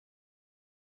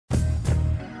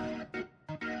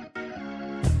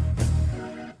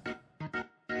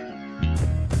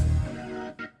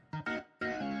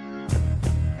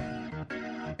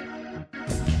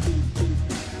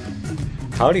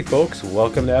Howdy folks,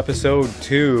 welcome to episode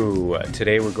 2.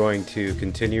 Today we're going to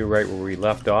continue right where we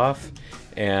left off,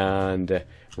 and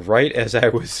right as I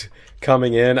was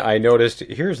coming in I noticed,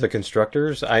 here's the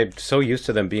constructors. I'm so used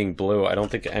to them being blue, I don't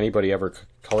think anybody ever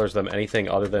colors them anything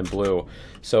other than blue.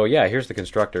 So yeah, here's the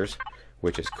constructors,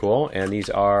 which is cool, and these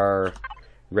are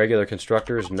regular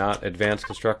constructors, not advanced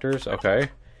constructors. Okay,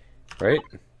 right?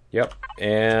 Yep.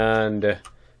 And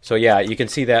so yeah, you can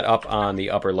see that up on the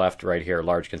upper left right here,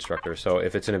 large constructor. So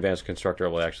if it's an advanced constructor,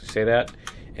 it will actually say that.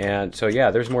 And so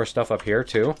yeah, there's more stuff up here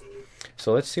too.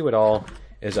 So let's see what all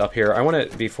is up here. I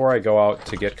want to, before I go out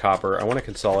to get copper, I want to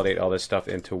consolidate all this stuff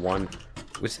into one.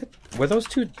 Were those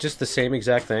two just the same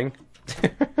exact thing?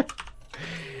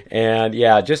 And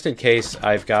yeah, just in case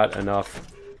I've got enough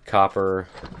copper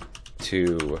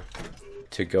to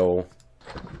go,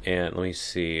 and let me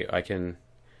see, I can.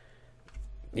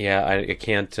 Yeah, I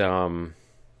can't,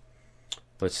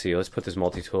 let's see, let's put this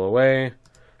multi-tool away.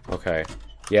 Okay,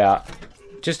 yeah,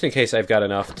 just in case I've got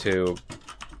enough to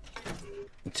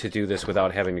do this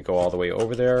without having to go all the way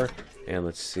over there. And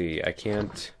let's see, I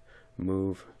can't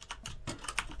move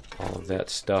all of that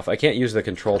stuff. I can't use the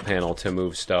control panel to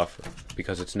move stuff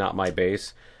because it's not my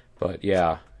base. But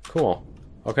yeah, cool.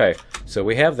 Okay, so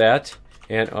we have that,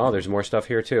 and oh, there's more stuff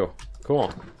here too.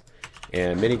 Cool.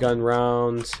 And minigun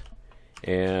rounds.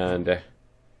 And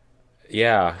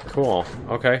yeah, cool.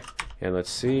 Okay, and let's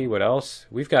see what else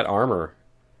we've got. Armor.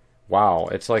 Wow,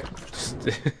 it's like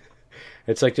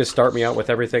it's like just start me out with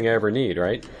everything I ever need,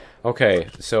 right? Okay,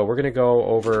 so we're gonna go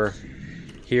over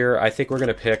here. I think we're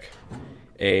gonna pick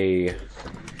I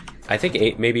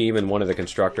think maybe even one of the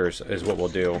constructors is what we'll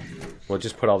do. We'll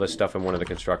just put all this stuff in one of the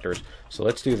constructors. So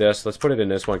let's do this. Let's put it in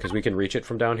this one because we can reach it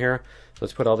from down here.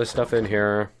 Let's put all this stuff in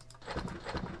here,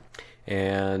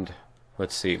 and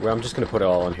let's see. Well, I'm just going to put it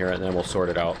all in here, and then we'll sort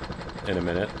it out in a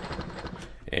minute.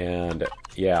 And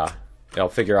yeah, I'll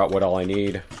figure out what all I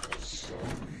need.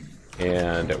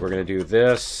 And we're going to do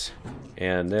this,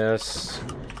 and that.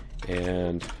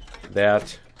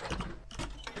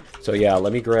 So yeah,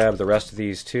 let me grab the rest of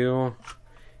these too.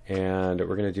 And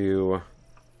we're going to do,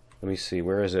 let me see,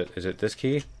 where is it? Is it this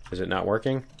key? Is it not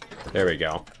working? There we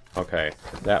go. Okay,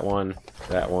 that one,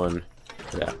 that.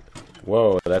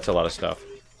 Whoa, that's a lot of stuff.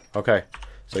 Okay,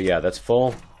 so yeah, that's full.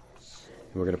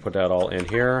 And we're going to put that all in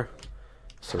here.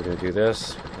 So we're going to do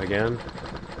this again.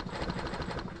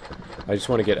 I just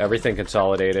want to get everything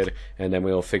consolidated, and then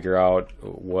we'll figure out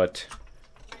what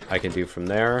I can do from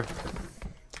there.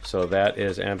 So that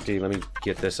is empty. Let me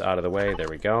get this out of the way. There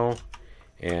we go.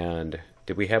 And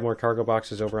did we have more cargo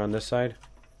boxes over on this side?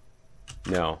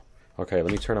 No. Okay,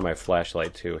 let me turn on my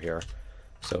flashlight too here.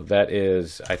 So that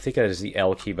is, I think that is the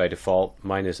L key by default.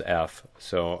 Mine is F.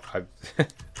 So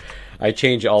I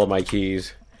change all of my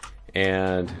keys.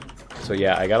 And so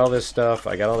yeah, I got all this stuff.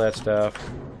 I got all that stuff.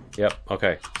 Yep,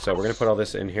 okay. So we're going to put all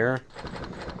this in here.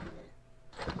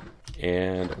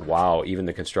 And wow, even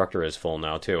the constructor is full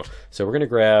now too. So we're going to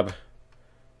grab,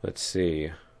 let's see,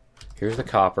 here's the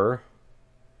copper.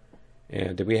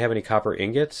 And did we have any copper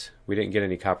ingots? We didn't get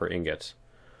any copper ingots.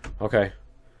 Okay,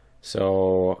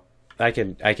 so I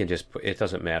can just, it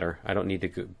doesn't matter. I don't need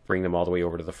to bring them all the way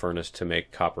over to the furnace to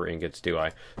make copper ingots, do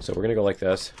I? So we're going to go like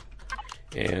this.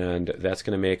 And that's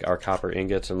going to make our copper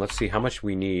ingots. And let's see how much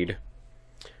we need.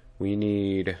 We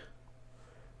need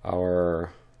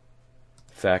our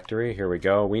factory. Here we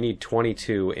go. We need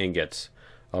 22 ingots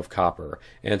of copper.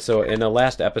 And so in the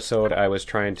last episode, I was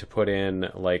trying to put in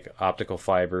like optical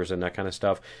fibers and that kind of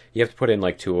stuff. You have to put in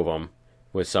like 2 of them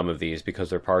with some of these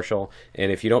because they're partial.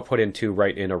 And if you don't put in 2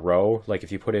 right in a row, like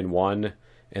if you put in 1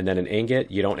 and then an ingot,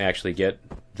 you don't actually get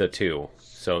the 2.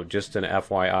 So just an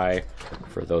FYI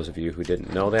for those of you who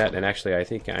didn't know that. And actually, I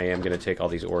think I am going to take all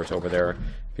these ores over there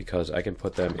because I can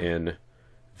put them in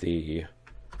the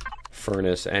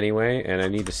furnace anyway. And I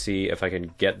need to see if I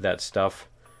can get that stuff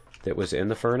that was in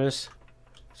the furnace.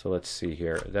 So let's see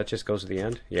here. That just goes to the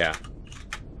end? Yeah.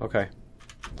 Okay.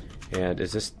 And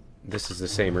is this is the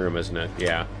same room, isn't it?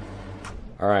 Yeah.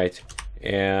 All right.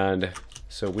 And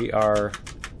so we are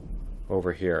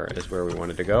over here is where we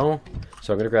wanted to go.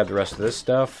 So I'm going to grab the rest of this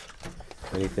stuff.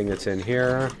 Anything that's in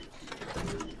here.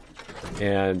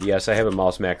 And yes, I have a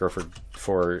mouse macro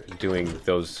for doing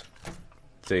those.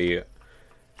 The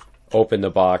open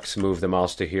the box, move the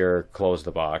mouse to here, close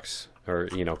the box. Or,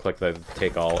 you know, click the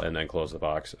take all and then close the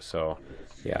box. So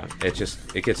yeah,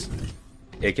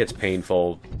 it gets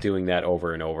painful doing that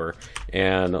over and over.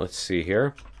 And let's see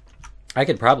here. I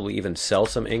could probably even sell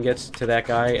some ingots to that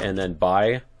guy and then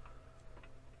buy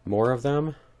more of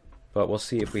them. But we'll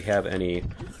see if we have any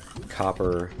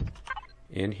copper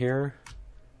in here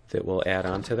that will add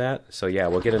on to that. So yeah,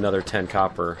 we'll get another 10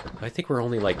 copper. I think we're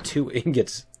only like 2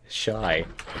 ingots shy.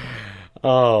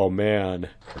 Oh man.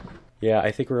 Yeah,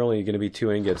 I think we're only going to be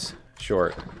 2 ingots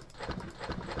short.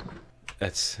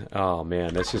 That's, oh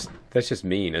man, that's just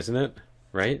mean, isn't it?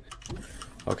 Right?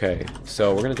 Okay,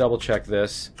 so we're going to double check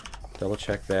this. Double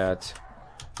check that.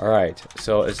 Alright,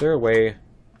 so is there a way...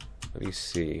 Let me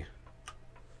see.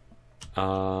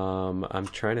 I'm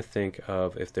trying to think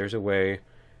of if there's a way...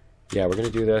 Yeah, we're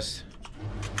going to do this.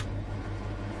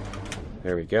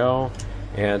 There we go.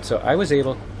 And so I was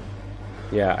able...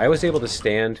 Yeah, I was able to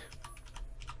stand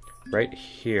right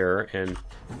here and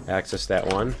access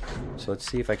that one. So let's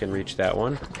see if I can reach that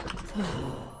one.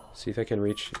 See if I can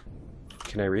reach...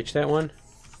 Can I reach that one?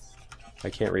 I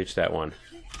can't reach that one.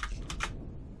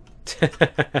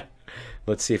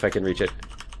 Let's see if I can reach it.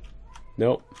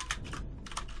 Nope.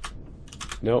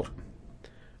 Nope.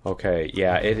 Okay,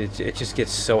 yeah, it just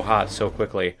gets so hot so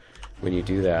quickly when you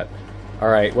do that.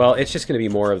 Alright, well, it's just going to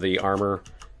be more of the armor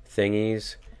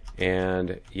thingies.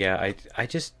 And, yeah, I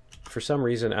just, for some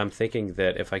reason, I'm thinking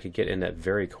that if I could get in that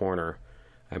very corner,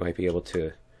 I might be able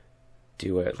to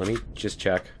do it. Let me just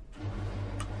check.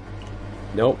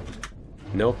 Nope.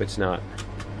 Nope, it's not.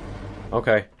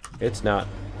 Okay, it's not.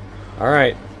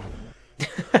 Alright.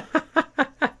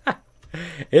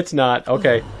 It's not.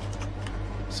 Okay.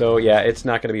 So, yeah, it's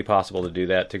not going to be possible to do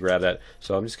that, to grab that.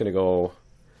 So I'm just going to go...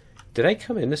 Did I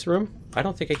come in this room? I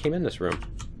don't think I came in this room.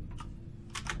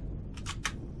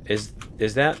 Is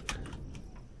that...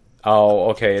 Oh,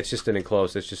 okay, it's just an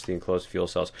enclosed. It's just the enclosed fuel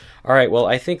cells. Alright, well,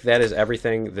 I think that is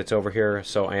everything that's over here.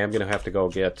 So I am going to have to go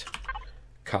get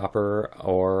copper,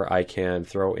 or I can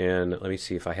throw in... Let me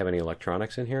see if I have any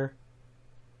electronics in here.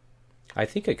 I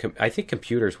think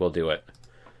computers will do it.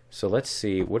 So let's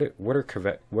see, what are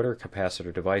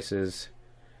capacitor devices?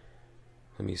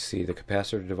 Let me see, the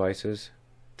capacitor devices.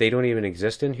 They don't even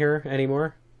exist in here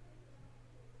anymore,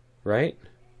 right?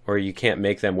 Or you can't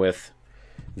make them with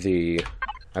the...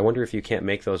 I wonder if you can't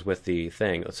make those with the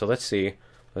thing. So let's see,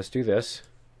 let's do this.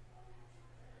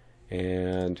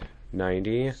 And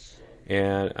 90.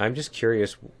 And I'm just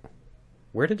curious,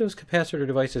 where did those capacitor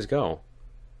devices go?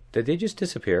 Did they just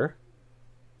disappear?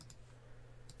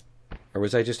 Or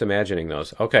was I just imagining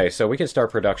those? Okay, so we can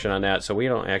start production on that, so we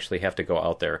don't actually have to go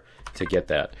out there to get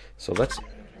that. So let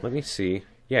me see.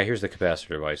 Yeah, here's the capacitor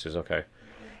devices, okay.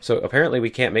 So apparently we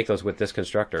can't make those with this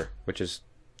constructor, which is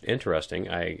interesting,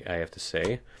 I have to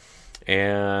say.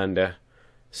 And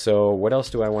so what else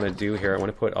do I want to do here? I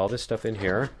want to put all this stuff in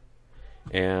here.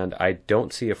 And I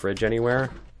don't see a fridge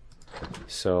anywhere.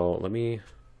 So let me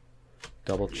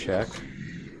double check.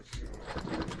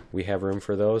 We have room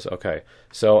for those? Okay.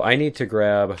 So I need to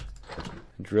grab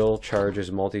drill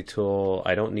charges, multi-tool.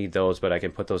 I don't need those, but I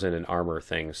can put those in an armor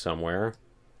thing somewhere.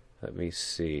 Let me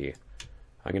see.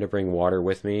 I'm going to bring water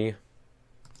with me.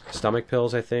 Stomach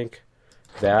pills, I think.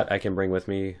 That I can bring with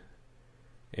me.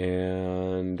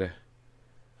 And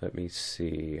let me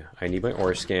see. I need my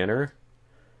ore scanner.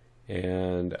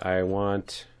 And I don't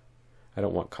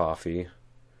want coffee.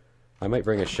 I might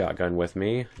bring a shotgun with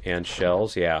me, and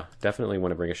shells. Yeah, definitely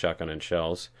want to bring a shotgun and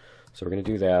shells. So we're going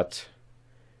to do that,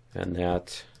 and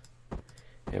that,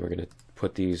 and we're going to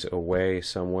put these away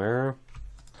somewhere.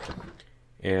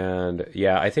 And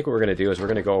yeah, I think what we're going to do is we're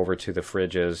going to go over to the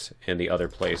fridges in the other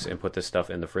place and put this stuff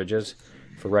in the fridges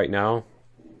for right now.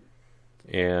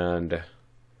 And let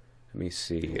me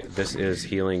see, this is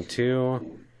healing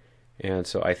 2. And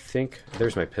so I think,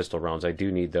 there's my pistol rounds, I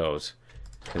do need those.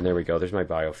 And there we go, there's my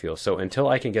biofuel. So until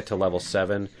I can get to level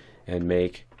 7 and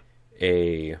make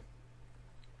a...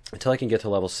 Until I can get to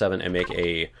level 7 and make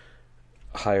a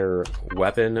higher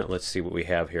weapon, let's see what we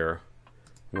have here.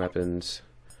 Weapons.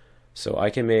 So I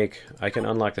can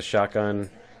unlock the shotgun.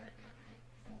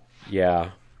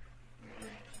 Yeah.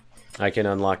 I can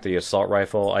unlock the assault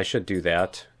rifle. I should do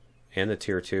that. And the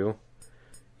tier 2.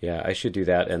 Yeah, I should do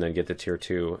that and then get the tier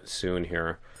 2 soon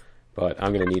here. But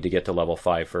I'm going to need to get to level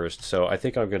 5 first. So I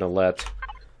think I'm going to let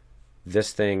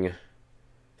this thing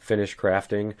finish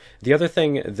crafting. The other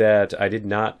thing that I did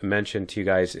not mention to you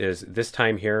guys is this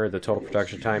time here, the total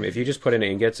production time. If you just put in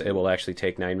ingots, it will actually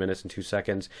take 9 minutes and 2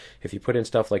 seconds. If you put in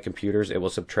stuff like computers, it will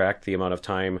subtract the amount of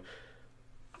time.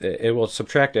 It will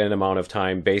subtract an amount of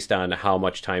time based on how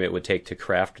much time it would take to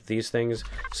craft these things.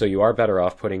 So you are better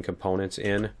off putting components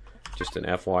in, just an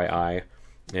FYI.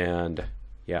 And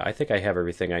yeah, I think I have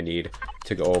everything I need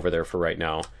to go over there for right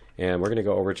now. And we're going to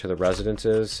go over to the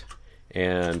residences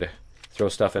and throw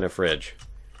stuff in a fridge.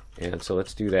 And so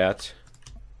let's do that.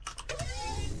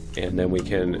 And then we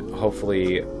can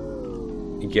hopefully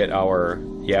get our...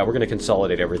 Yeah, we're going to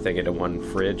consolidate everything into one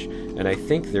fridge. And I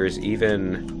think there's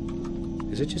even...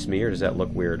 Is it just me, or does that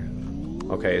look weird?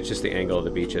 Okay, it's just the angle of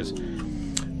the beaches.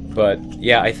 But,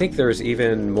 yeah, I think there's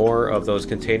even more of those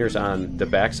containers on the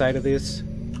backside of this.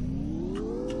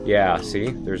 Yeah, see?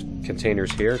 There's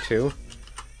containers here, too.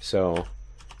 So,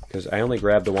 because I only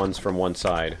grabbed the ones from one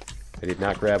side. I did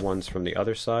not grab ones from the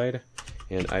other side,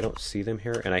 and I don't see them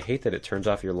here. And I hate that it turns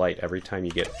off your light every time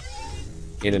you get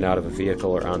in and out of a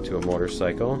vehicle or onto a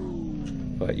motorcycle.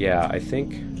 But, yeah, I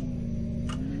think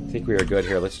we are good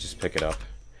here. Let's just pick it up.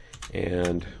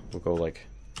 And we'll go like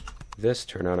this,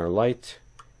 turn on our light.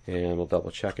 And we'll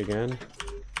double check again.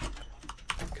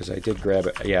 Because I did grab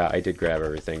it. Yeah, I did grab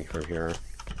everything from here.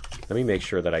 Let me make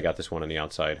sure that I got this one on the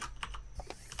outside.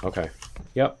 Okay.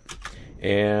 Yep.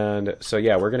 And so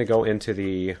yeah, we're going to go into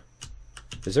the...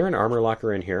 Is there an armor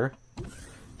locker in here?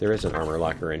 There is an armor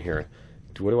locker in here.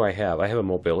 What do I have? I have a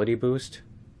mobility boost.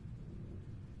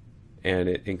 And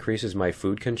it increases my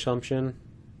food consumption.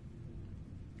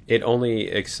 It only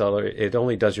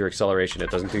does your acceleration. It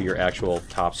doesn't do your actual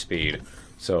top speed.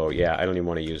 So yeah, I don't even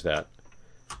want to use that.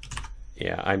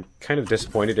 Yeah, I'm kind of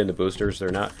disappointed in the boosters. They're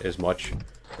not as much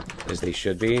as they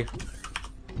should be.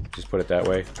 Just put it that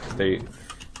way.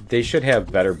 They should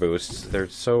have better boosts. They're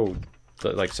so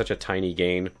like such a tiny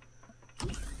gain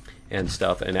and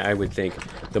stuff. And I would think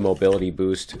the mobility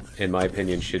boost, in my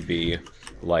opinion, should be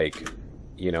like,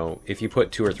 you know, if you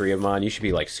put 2 or 3 of them on, you should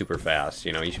be like super fast.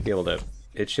 You know, you should be able to.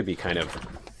 It should be kind of.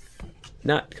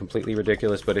 Not completely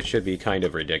ridiculous, but it should be kind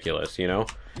of ridiculous, you know?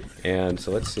 And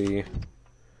so let's see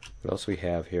what else we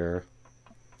have here.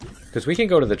 Because we can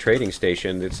go to the trading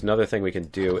station. It's another thing we can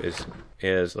do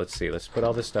is let's see, let's put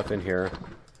all this stuff in here.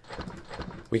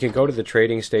 We can go to the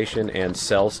trading station and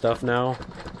sell stuff now.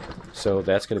 So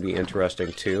that's going to be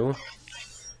interesting too.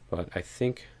 But I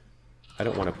think I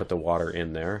don't want to put the water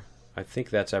in there. I think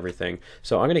that's everything.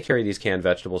 So I'm going to carry these canned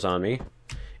vegetables on me.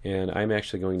 And I'm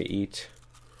actually going to eat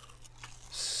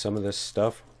some of this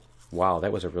stuff. Wow,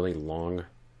 that was a really long.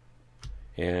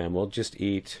 And we'll just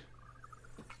eat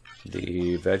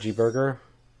the veggie burger.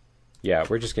 Yeah,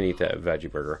 we're just gonna eat that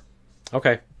veggie burger.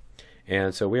 Okay.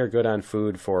 And so we are good on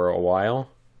food for a while.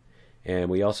 And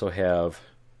we also have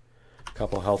a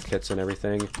couple health kits and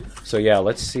everything. So yeah,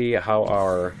 let's see how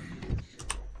our...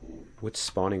 What's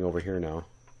spawning over here now?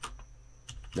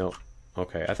 Nope.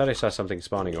 Okay, I thought I saw something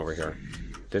spawning over here.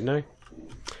 Didn't I?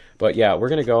 But yeah, we're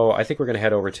going to go, I think we're going to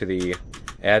head over to the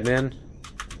admin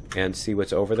and see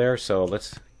what's over there. So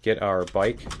let's get our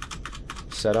bike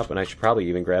set up, and I should probably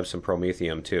even grab some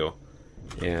promethium too.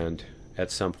 And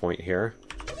at some point here.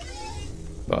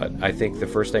 But I think the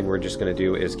first thing we're just going to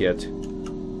do is get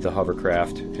the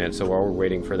hovercraft. And so while we're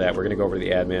waiting for that, we're going to go over to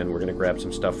the admin, we're going to grab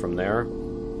some stuff from there.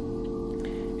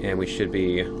 And we should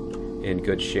be in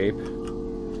good shape.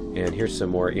 And here's some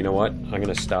more. You know what? I'm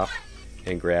going to stop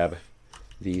and grab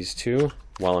these two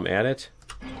while I'm at it,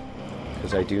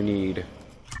 because I do need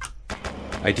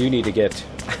to get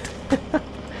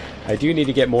I do need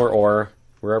to get more ore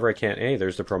wherever I can. Hey,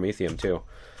 there's the promethium too.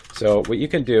 So what you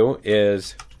can do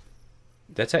is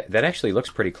that actually looks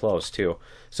pretty close too.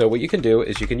 So what you can do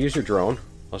is you can use your drone.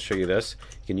 I'll show you this.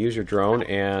 You can use your drone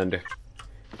and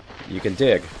you can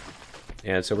dig.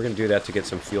 And so we're going to do that to get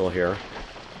some fuel here.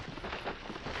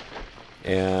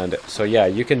 And so yeah,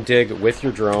 you can dig with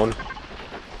your drone.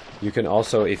 You can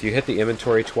also, if you hit the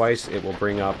inventory twice, it will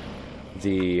bring up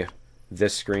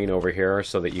this screen over here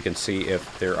so that you can see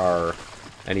if there are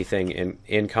anything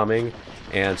incoming.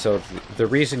 And so the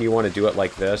reason you want to do it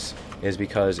like this is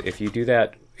because if you do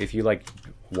that, if you like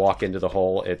walk into the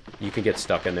hole, you can get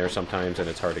stuck in there sometimes and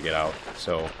it's hard to get out.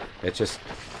 So it's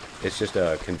just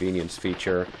a convenience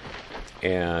feature,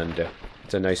 and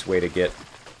it's a nice way to get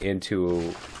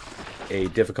into a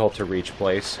difficult to reach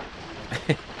place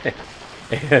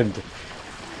and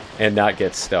not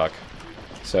get stuck.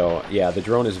 So yeah, the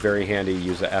drone is very handy.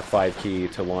 Use the F5 key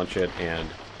to launch it and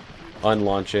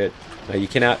unlaunch it. Now you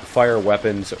cannot fire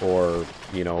weapons or,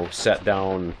 you know, set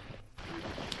down.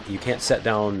 You can't set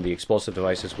down the explosive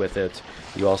devices with it.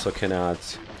 You also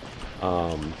cannot.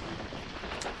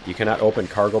 You cannot open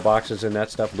cargo boxes and that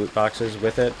stuff, loot boxes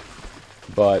with it.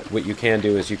 But what you can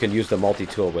do is you can use the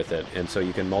multi-tool with it, and so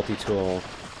you can multi-tool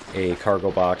a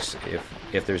cargo box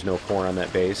if there's no core on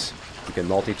that base. You can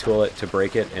multi-tool it to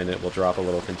break it, and it will drop a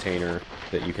little container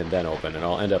that you can then open. And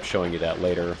I'll end up showing you that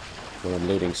later when I'm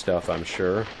looting stuff, I'm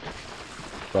sure.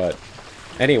 But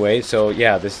anyway, so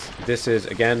yeah, this is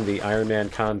again the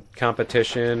Ironman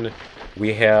competition.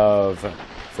 We have,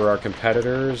 for our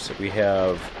competitors, we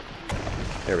have.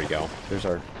 There we go. There's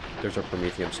our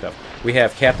promethium stuff. We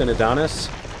have Captain Adonis,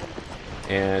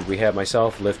 and we have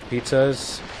myself, Lift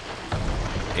Pizzas,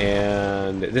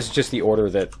 And this is just the order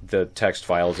that the text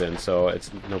files in, so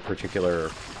it's no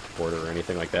particular order or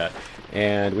anything like that.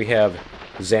 And we have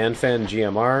Zanfen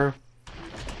GMR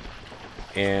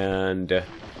and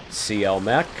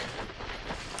CLmech.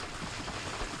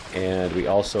 And we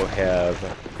also have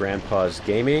Grandpa's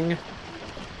Gaming.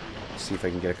 Let's see if I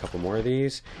can get a couple more of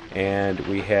these. And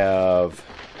we have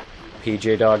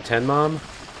PJ Dog 10 Mom.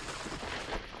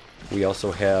 We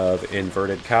also have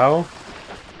Inverted Cow.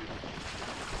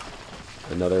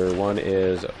 Another one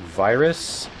is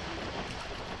Virus.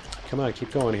 Come on,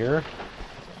 keep going here.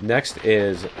 Next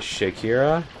is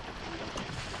ShaiQuera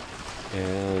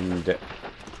and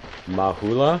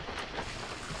Mahula.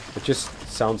 It just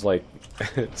sounds like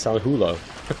it sounds hula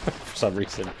for some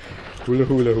reason. Hula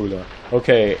hula hula.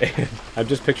 Okay, I'm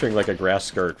just picturing like a grass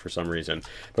skirt for some reason.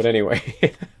 But anyway,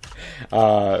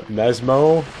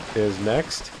 Mesmo is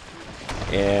next.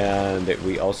 And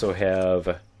we also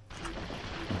have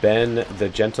Ben the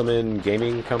Gentleman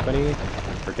Gaming Company,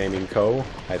 or Gaming Co.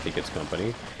 I think it's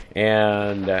company.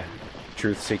 And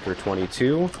Truth Seeker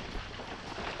 22.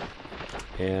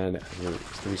 And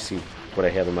let me see what I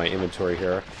have in my inventory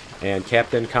here. And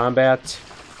Captain Combat.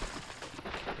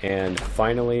 And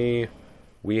finally,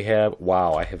 we have,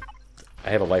 wow, I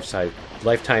have a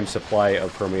lifetime supply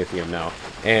of Promethium now.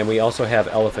 And we also have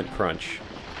Elephantcrunch.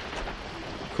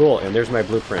 Cool, and there's my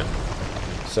blueprint.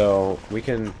 So we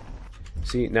can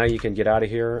see, now you can get out of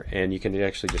here and you can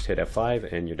actually just hit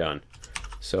F5 and you're done.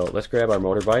 So let's grab our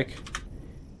motorbike.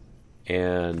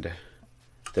 And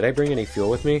did I bring any fuel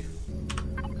with me?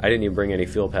 I didn't even bring any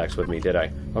fuel packs with me, did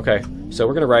I? Okay, so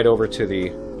we're going to ride over to the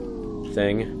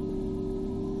thing.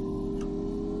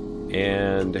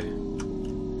 And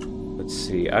let's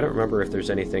see, I don't remember if there's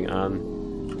anything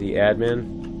on the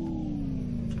admin.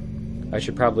 I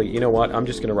should probably, you know what, I'm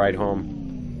just going to ride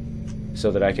home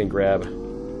so that I can grab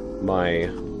my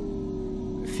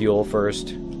fuel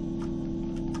first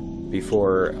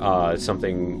before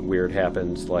something weird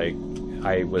happens, like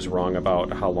I was wrong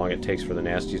about how long it takes for the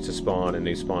nasties to spawn and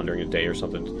they spawn during a day or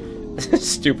something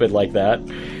stupid like that,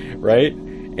 right?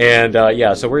 And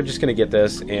yeah, so we're just going to get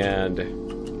this and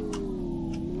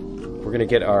we're going to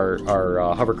get our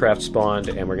hovercraft spawned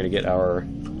and we're going to get our,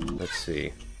 let's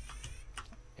see.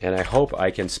 And I hope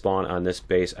I can spawn on this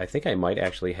base. I think I might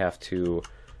actually have to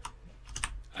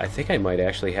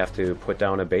put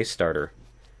down a base starter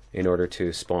in order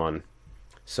to spawn.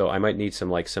 So I might need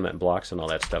some like cement blocks and all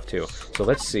that stuff too. So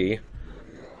let's see,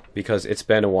 because it's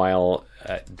been a while.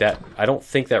 That I don't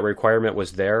think that requirement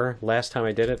was there last time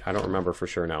I did it. I don't remember for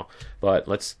sure now. But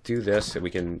let's do this. We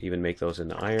can even make those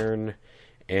into iron.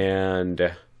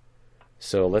 And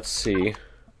so let's see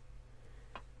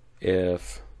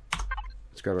if,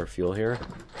 let's grab our fuel here,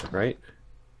 right?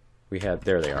 We had,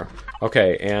 there they are.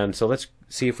 Okay, and so let's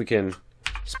see if we can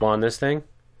spawn this thing.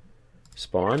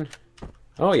 Spawn.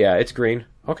 Oh yeah, it's green.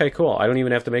 Okay, cool. I don't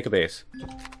even have to make a base.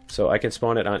 So I can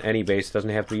spawn it on any base. It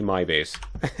doesn't have to be my base.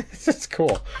 That's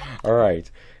cool.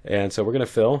 Alright, and so we're going to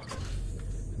fill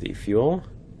the fuel.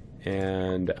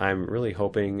 And I'm really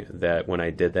hoping that when I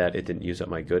did that, it didn't use up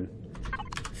my good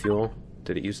fuel.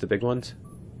 Did it use the big ones?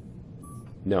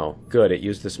 No. Good, it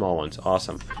used the small ones.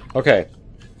 Awesome. Okay.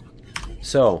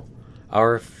 So,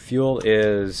 our fuel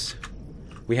is...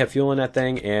 we have fuel in that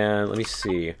thing, and let me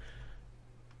see.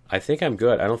 I think I'm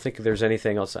good. I don't think there's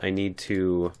anything else I need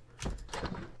to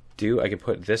do. I can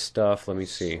put this stuff, let me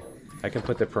see. I can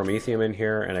put the Promethium in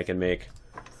here, and I can make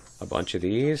a bunch of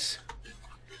these.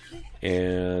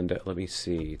 And let me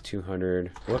see,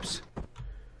 200, whoops,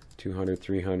 200,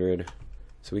 300.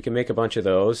 So we can make a bunch of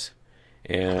those.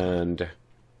 And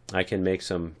I can make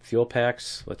some fuel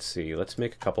packs. Let's see, let's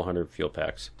make a couple hundred fuel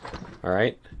packs.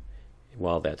 Alright,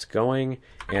 while that's going.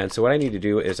 And so what I need to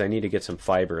do is I need to get some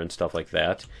fiber and stuff like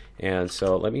that. And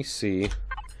so let me see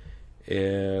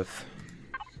if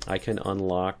I can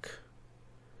unlock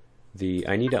the...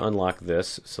 I need to unlock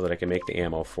this so that I can make the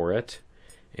ammo for it.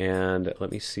 And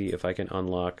let me see if I can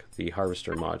unlock the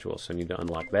harvester module. So I need to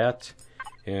unlock that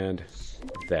and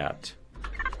that.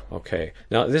 Okay,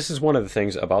 now this is one of the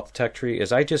things about the tech tree,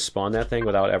 is I just spawned that thing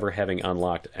without ever having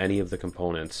unlocked any of the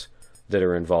components that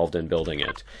are involved in building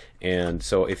it. And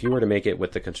so if you were to make it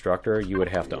with the constructor, you would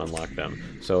have to unlock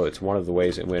them. So it's one of the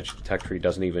ways in which the tech tree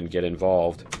doesn't even get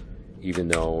involved, even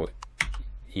though,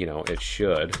 you know, it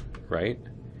should, right?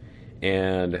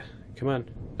 And come on,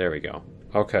 there we go.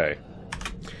 Okay.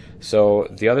 So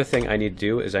the other thing I need to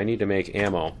do is I need to make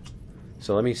ammo.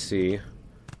 So let me see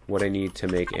what I need to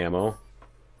make ammo.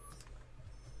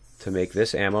 To make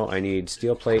this ammo, I need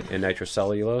steel plate and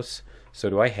nitrocellulose.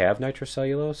 So do I have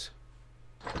nitrocellulose?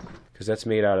 Because that's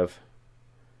made out of...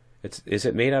 Is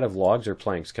it made out of logs or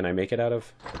planks? Can I make it out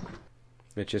of?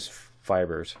 It's just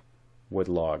fibers, wood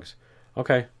logs.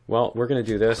 Okay, well, we're going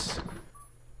to do this.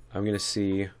 I'm going to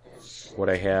see what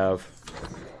I have.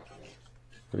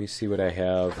 Let me see what I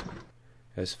have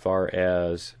as far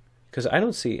as... Because I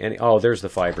don't see any... Oh, there's the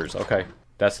fibers. Okay,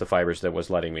 that's the fibers that was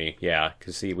letting me... Yeah,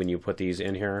 because see, when you put these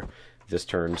in here, this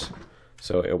turns.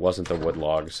 So it wasn't the wood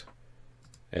logs.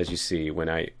 As you see, when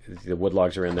the wood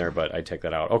logs are in there, but I take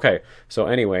that out. Okay, so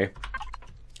anyway,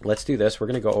 let's do this. We're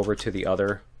going to go over to the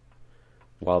other...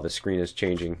 While the screen is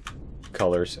changing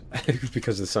colors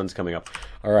because the sun's coming up.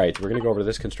 All right, we're going to go over to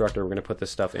this constructor. We're going to put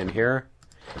this stuff in here,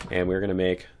 and we're going to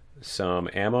make some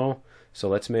ammo. So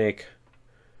let's make,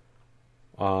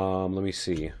 let me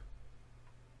see,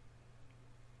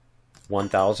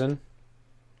 1,000.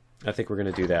 I think we're going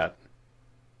to do that.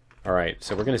 All right,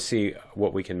 so we're going to see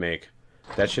what we can make.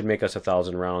 That should make us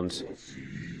 1,000 rounds.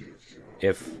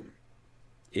 If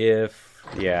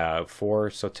yeah,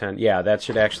 4, so 10. Yeah, that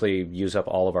should actually use up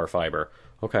all of our fiber.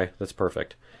 Okay, that's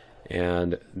perfect.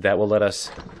 And that will let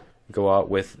us go out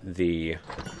with the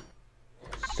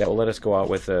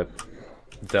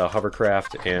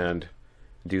hovercraft and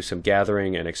do some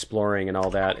gathering and exploring and all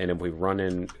that. And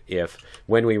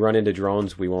when we run into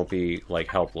drones, we won't be like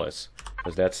helpless,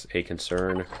 because that's a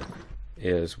concern.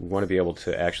 Is we want to be able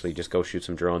to actually just go shoot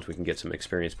some drones. We can get some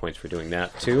experience points for doing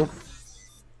that too.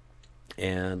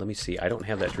 And let me see, I don't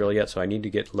have that drill yet, so I need to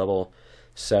get level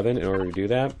 7 in order to do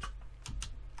that.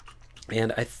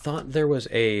 And I thought there was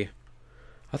an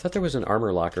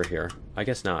armor locker here. I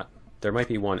guess not. There might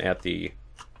be one at the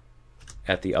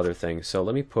other thing. So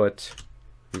let me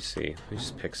see. Let me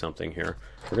just pick something here.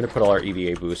 We're going to put all our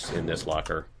EVA boosts in this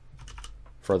locker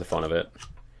for the fun of it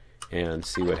and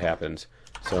see what happens.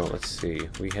 So let's see.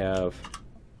 We have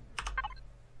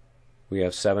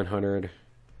 700,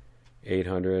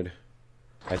 800.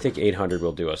 I think 800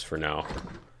 will do us for now.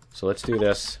 So let's do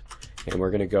this, and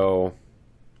we're going to go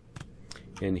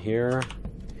in here,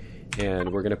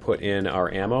 and we're going to put in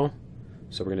our ammo.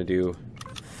 So we're going to do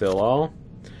fill all.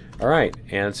 All right,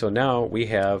 and so now we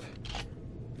have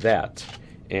that.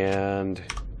 And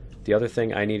the other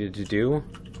thing I needed to do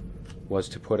was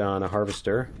to put on a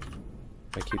harvester.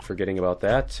 I keep forgetting about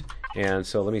that. And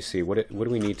so let me see, what do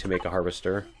we need to make a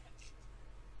harvester?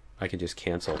 I can just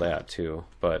cancel that too,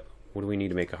 but what do we need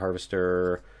to make a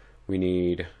harvester? We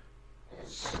need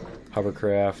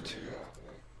hovercraft,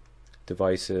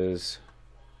 devices.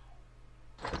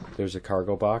 There's a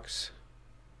cargo box.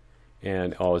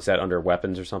 And, oh, is that under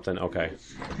weapons or something? Okay.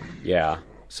 Yeah.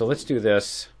 So let's do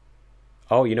this.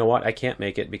 Oh, you know what? I can't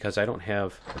make it because I don't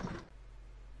have...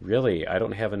 Really? I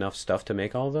don't have enough stuff to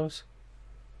make all of those?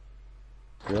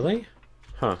 Really?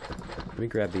 Huh. Let me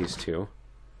grab these two.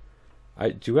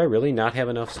 Do I really not have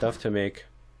enough stuff to make...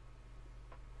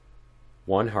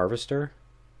 one harvester?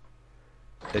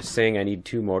 It's saying I need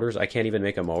 2 motors. I can't even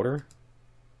make a motor?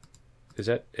 Is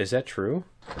that true?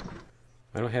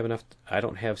 I don't have enough. I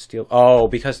don't have steel. Oh,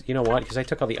 because you know what? Because I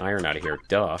took all the iron out of here.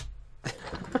 Duh.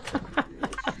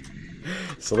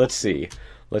 So let's see.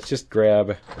 Let's just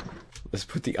grab. Let's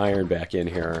put the iron back in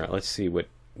here. Let's see what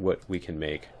we can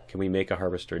make. Can we make a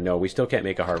harvester? No, we still can't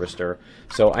make a harvester.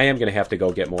 So I am going to have to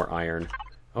go get more iron.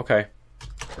 Okay.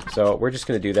 So we're just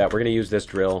going to do that. We're going to use this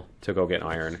drill to go get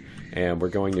iron. And we're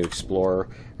going to explore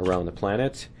around the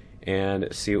planet and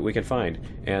see what we can find.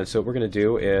 And so what we're going to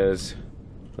do is,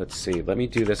 let's see, let me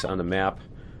do this on the map.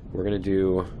 We're going to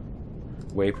do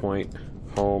waypoint,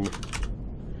 home,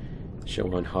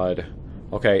 show on HUD.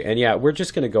 Okay, and yeah, we're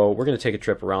just going to go, we're going to take a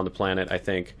trip around the planet, I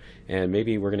think. And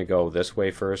maybe we're going to go this way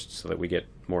first so that we get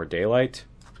more daylight.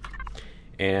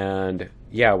 And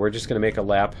yeah, we're just going to make a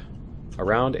lap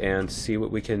around and see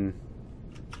what we can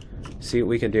do, see what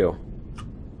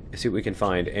we can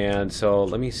find. And so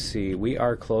let me see, we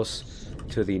are close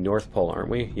to the North Pole, aren't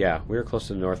we? Yeah, we're close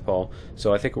to the North Pole.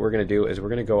 So I think what we're going to do is we're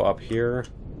going to go up here,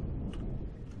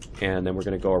 and then we're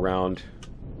going to go around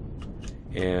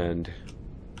and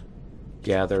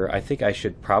gather. I think I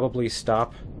should probably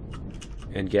stop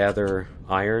and gather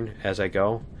iron as I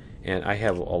go. And I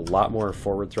have a lot more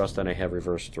forward thrust than I have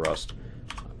reverse thrust,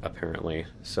 apparently.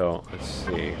 So let's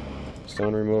see.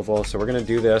 Stone removal. So we're going to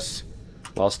do this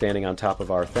while standing on top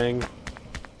of our thing.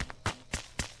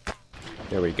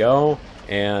 There we go.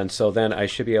 And so then I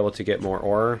should be able to get more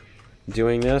ore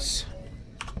doing this.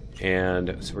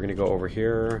 And so we're going to go over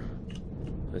here.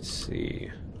 Let's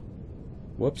see.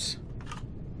 Whoops.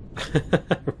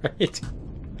 Right.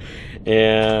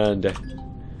 And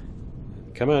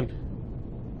come on.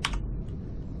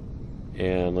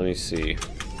 And let me see.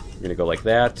 We're going to go like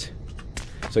that.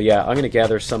 So yeah, I'm going to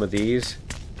gather some of these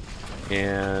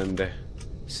and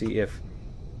See if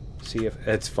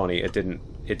it's funny. It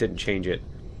didn't change it.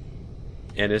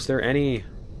 And is there any?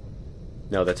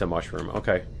 No, that's a mushroom.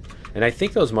 Okay. And I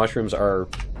think those mushrooms are.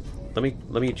 Let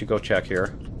me go check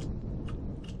here.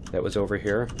 That was over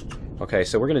here. Okay,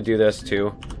 so we're gonna do this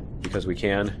too, because we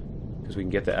can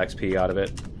get the XP out of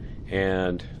it.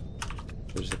 And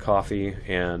there's the coffee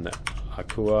and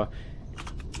Akua.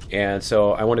 And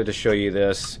so I wanted to show you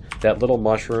this. That little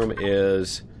mushroom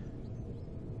is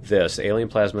this Alien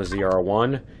Plasma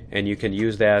ZR1, and you can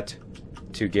use that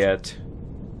to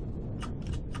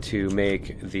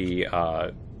make the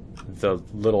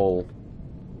little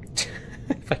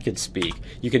if I can speak.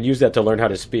 You can use that to learn how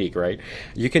to speak, right?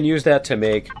 You can use that to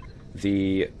make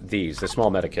the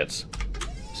small medikits.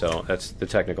 So that's the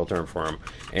technical term for them.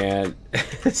 And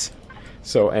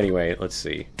so anyway, let's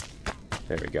see.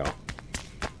 There we go.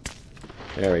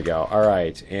 There we go. All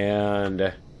right.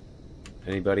 And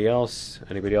anybody else?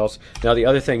 Anybody else? Now the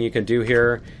other thing you can do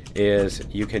here is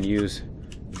you can use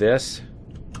this,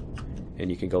 and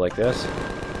you can go like this.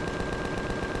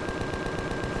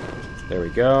 There we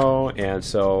go. And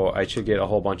so I should get a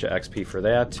whole bunch of XP for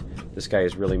that. This guy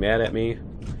is really mad at me.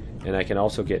 And I can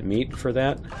also get meat for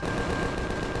that.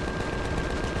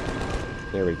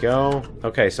 There we go.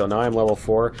 Okay, so now I'm level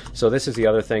 4. So this is the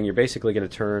other thing. You're basically going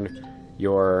to turn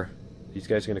your... These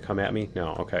guys are going to come at me?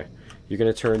 No, okay. You're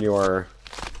going to turn your...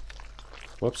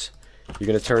 Whoops. You're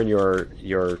going to turn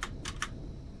your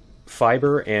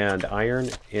fiber and iron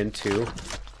into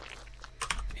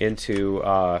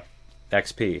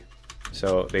XP.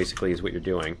 So basically is what you're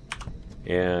doing.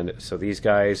 And so these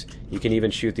guys, you can even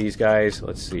shoot these guys.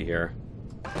 Let's see here.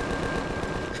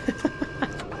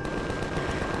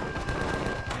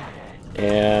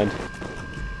 And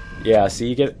yeah,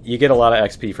 see, you get a lot of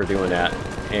XP for doing that.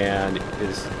 And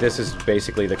this is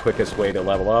basically the quickest way to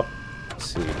level up.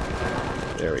 Let's see.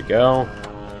 There we go.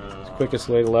 Quickest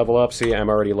way to level up. See, I'm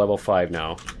already level 5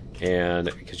 now.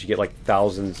 And because you get like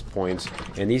thousands of points.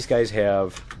 And these guys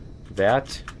have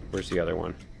that. Where's the other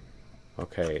one?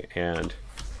 Okay, and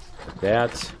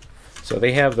that. So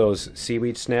they have those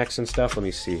seaweed snacks and stuff. Let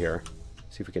me see here.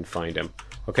 See if we can find them.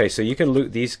 Okay, so you can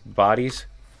loot these bodies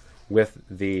with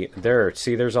the...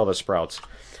 See, there's all the sprouts.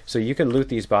 So you can loot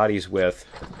these bodies with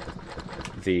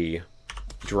the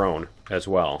drone as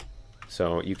well.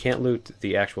 So you can't loot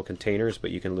the actual containers,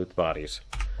 but you can loot the bodies.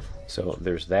 So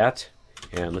there's that.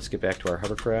 And let's get back to our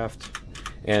hovercraft.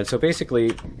 And so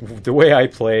basically, the way I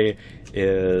play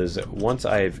is once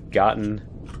I've gotten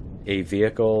a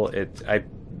vehicle, I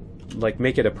like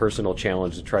make it a personal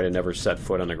challenge to try to never set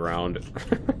foot on the ground.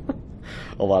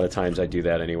 A lot of times I do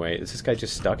that anyway. Is this guy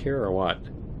just stuck here or what?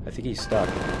 I think he's stuck.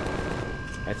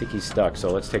 I think he's stuck,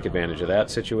 so let's take advantage of that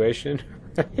situation.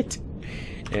 Right?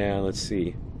 And let's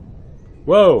see.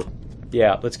 Whoa!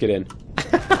 Yeah, let's get in.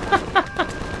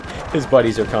 His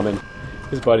buddies are coming.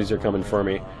 His buddies are coming for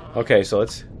me. Okay, so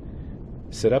let's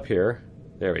sit up here.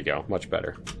 There we go, much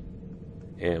better.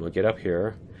 And we'll get up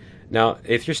here. Now,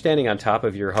 if you're standing on top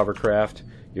of your hovercraft,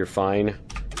 you're fine.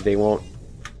 They won't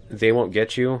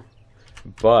get you.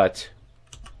 But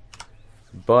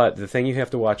the thing you have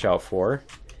to watch out for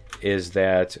is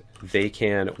that they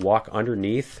can walk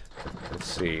underneath. Let's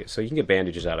see. So you can get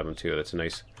bandages out of them too. That's a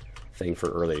nice thing for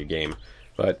early game.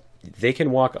 But they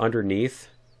can walk underneath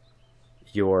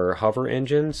your hover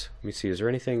engines. Let me see, is there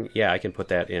anything? Yeah, I can put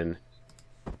that in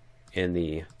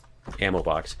the ammo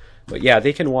box. But yeah,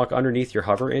 they can walk underneath your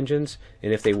hover engines,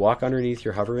 and if they walk underneath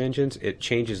your hover engines, it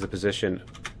changes the position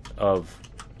of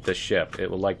the ship.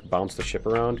 It will like bounce the ship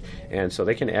around, and so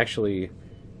they can actually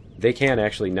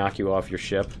knock you off your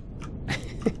ship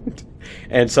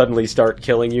and suddenly start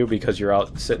killing you because you're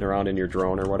out sitting around in your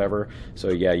drone or whatever. So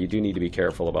yeah, you do need to be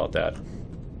careful about that.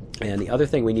 And the other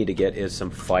thing we need to get is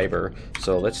some fiber.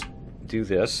 So let's do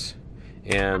this.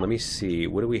 And let me see.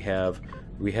 What do we have?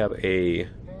 We have an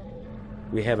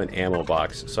ammo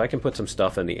box. So I can put some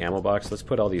stuff in the ammo box. Let's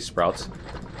put all these sprouts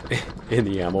in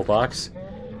the ammo box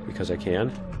because I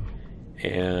can.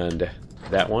 And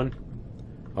that one.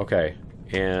 Okay.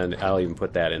 And I'll even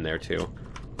put that in there too.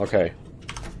 Okay.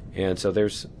 And so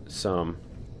there's some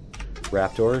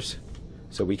raptors.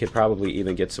 So we could probably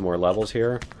even get some more levels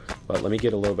here. But let me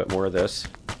get a little bit more of this.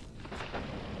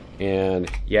 And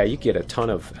yeah, you get a ton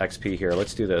of XP here.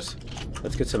 Let's do this.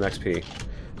 Let's get some XP.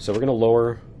 So we're going to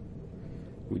lower...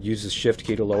 We use the shift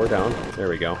key to lower down. There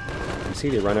we go. You see,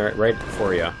 they run right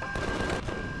for you.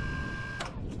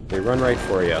 They run right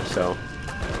for you, so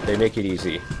they make it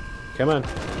easy. Come on.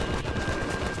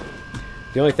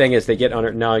 The only thing is they get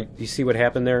under... Now, you see what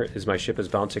happened there? Is my ship is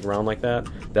bouncing around like that?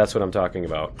 That's what I'm talking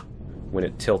about. When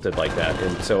it tilted like that.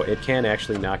 And so it can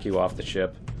actually knock you off the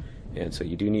ship And so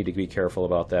you do need to be careful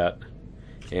about that.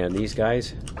 And these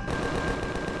guys,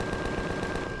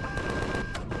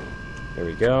 there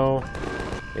we go.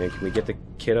 And can we get the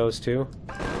kiddos too?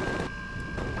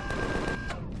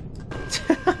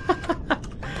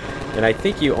 And I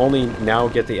think you only now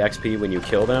get the XP when you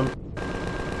kill them.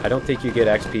 I don't think you get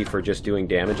XP for just doing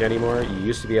damage anymore. You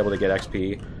used to be able to get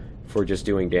XP for just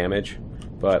doing damage.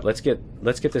 But let's get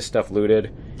this stuff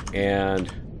looted,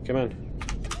 and come on.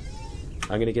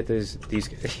 I'm gonna get these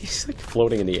he's like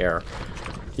floating in the air.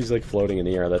 He's like floating in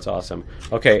the air. That's awesome.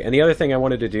 Okay, and the other thing I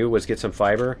wanted to do was get some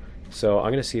fiber. So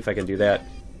I'm gonna see if I can do that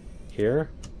here.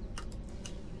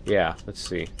 Yeah, let's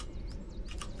see.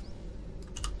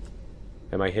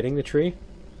 Am I hitting the tree?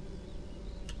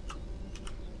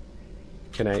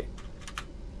 Can I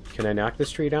knock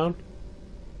this tree down?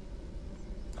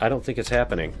 I don't think it's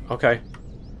happening. Okay.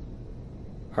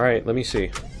 Alright, let me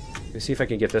see. Let me see if I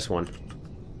can get this one.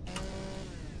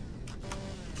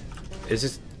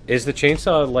 Is the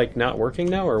chainsaw like not working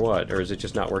now or what? Or is it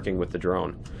just not working with the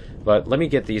drone? But let me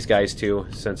get these guys too,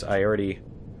 since I already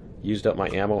used up my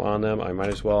ammo on them. I might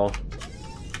as well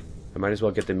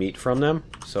get the meat from them.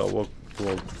 So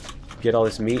we'll get all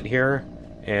this meat here,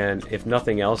 and if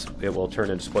nothing else, it will turn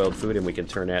into spoiled food, and we can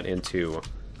turn that into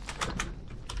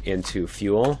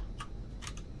fuel.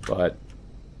 But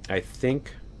I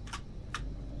think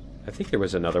there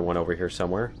was another one over here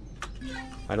somewhere.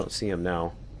 I don't see them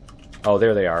now. Oh,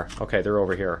 there they are. Okay, they're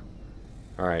over here.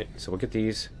 Alright, so we'll get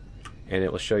these, and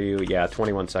it will show you, yeah,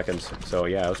 21 seconds. So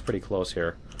yeah, it was pretty close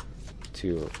here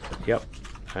to, yep,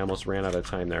 I almost ran out of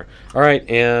time there. Alright,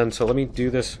 and so let me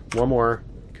do this one more,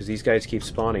 because these guys keep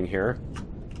spawning here.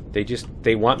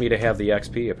 They want me to have the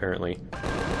XP, apparently.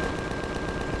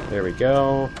 There we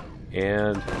go.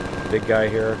 And big guy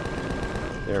here.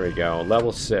 There we go.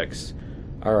 Level 6.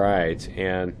 Alright,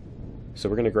 and so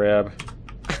we're going to grab...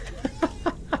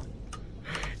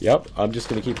 Yep, I'm just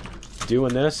going to keep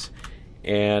doing this.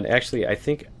 And actually, I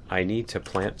think I need to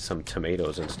plant some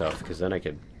tomatoes and stuff, because then I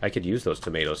could use those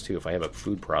tomatoes too if I have a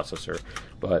food processor.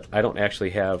 But I don't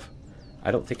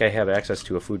think I have access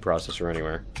to a food processor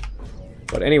anywhere.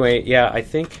 But anyway, yeah, I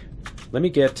think, let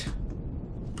me get,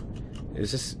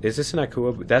 is this an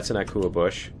akua? That's an akua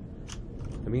bush.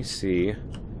 Let me see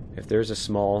if there's a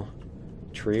small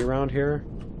tree around here,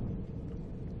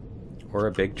 or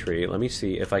a big tree. Let me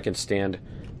see if I can stand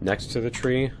next to the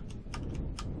tree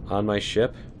on my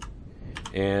ship,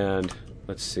 and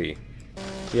let's see.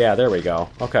 Yeah, there we go.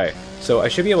 Okay, so I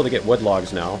should be able to get wood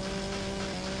logs now.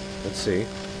 Let's see.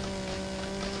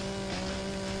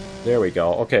 There we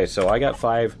go. Okay, so I got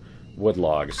 5 wood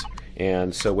logs,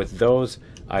 and so with those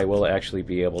I will actually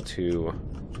be able to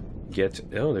get,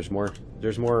 oh, there's more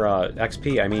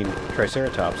XP, I mean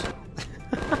Triceratops.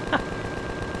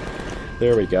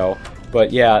 There we go.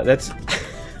 But yeah, that's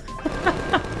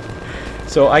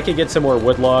so I can get some more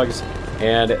wood logs,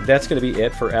 and that's going to be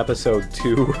it for episode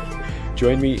 2.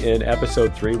 Join me in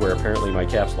episode 3, where apparently my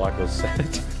caps lock was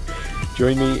set.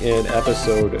 Join me in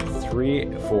episode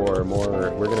 3 for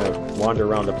more. We're going to wander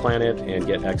around the planet and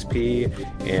get XP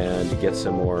and get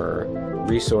some more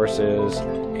resources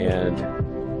and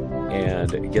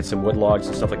get some wood logs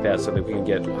and stuff like that, so that we can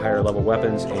get higher level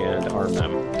weapons and arm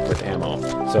them with ammo.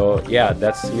 So yeah,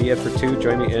 that's me it for 2.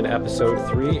 Join me in episode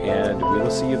 3, and we will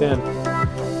see you then.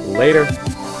 Later.